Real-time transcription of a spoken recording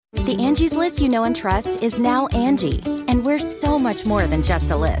The Angie's List you know and trust is now Angie, and we're so much more than just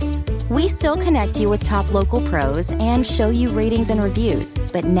a list. We still connect you with top local pros and show you ratings and reviews,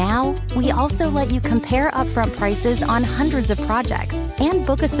 but now we also let you compare upfront prices on hundreds of projects and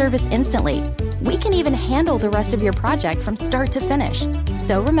book a service instantly. We can even handle the rest of your project from start to finish.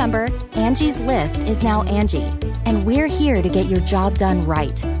 So remember, Angie's List is now Angie, and we're here to get your job done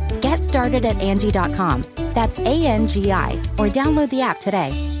right. Get started at Angie.com. That's ANGI, or download the app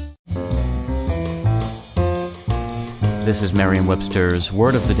today. This is Merriam-Webster's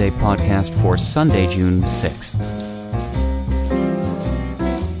Word of the Day podcast for Sunday, June 6th.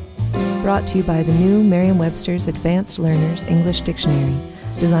 Brought to you by the new Merriam-Webster's Advanced Learners English Dictionary,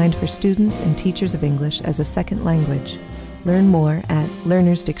 designed for students and teachers of English as a second language. Learn more at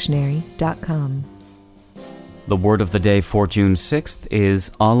learnersdictionary.com. The word of the day for June 6th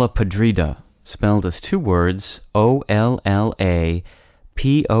is olla-puh-DREE-duh, spelled as two words, olla-puh-DREE-duh.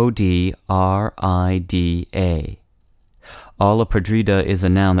 Olla-puh-DREE-duh is a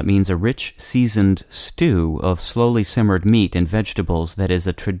noun that means a rich, seasoned stew of slowly simmered meat and vegetables that is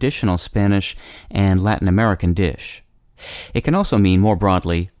a traditional Spanish and Latin American dish. It can also mean, more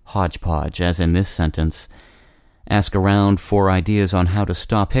broadly, hodgepodge, as in this sentence. Ask around for ideas on how to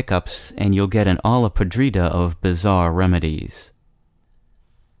stop hiccups, and you'll get an olla-puh-DREE-duh of bizarre remedies.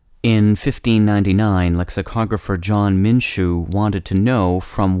 In 1599, lexicographer John Minsheu wanted to know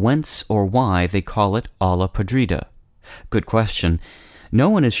from whence or why they call it olla-puh-DREE-duh. Good question. No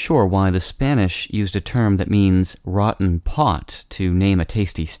one is sure why the Spanish used a term that means rotten pot to name a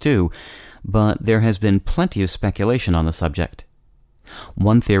tasty stew, but there has been plenty of speculation on the subject.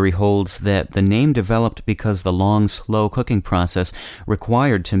 One theory holds that the name developed because the long, slow cooking process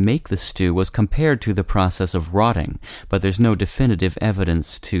required to make the stew was compared to the process of rotting, but there's no definitive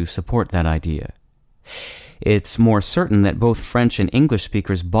evidence to support that idea. It's more certain that both French and English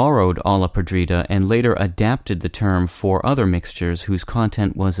speakers borrowed olla-puh-DREE-duh and later adapted the term for other mixtures whose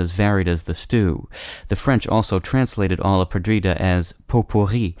content was as varied as the stew. The French also translated olla-puh-DREE-duh as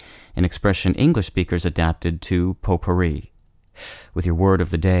potpourri, an expression English speakers adapted to potpourri. With your word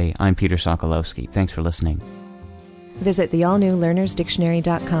of the day, I'm Peter Sokolowski. Thanks for listening. Visit the all-new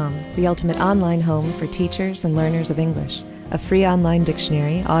learnersdictionary.com, the ultimate online home for teachers and learners of English. A free online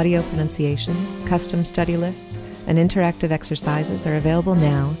dictionary, audio pronunciations, custom study lists, and interactive exercises are available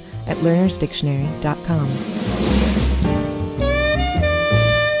now at learnersdictionary.com.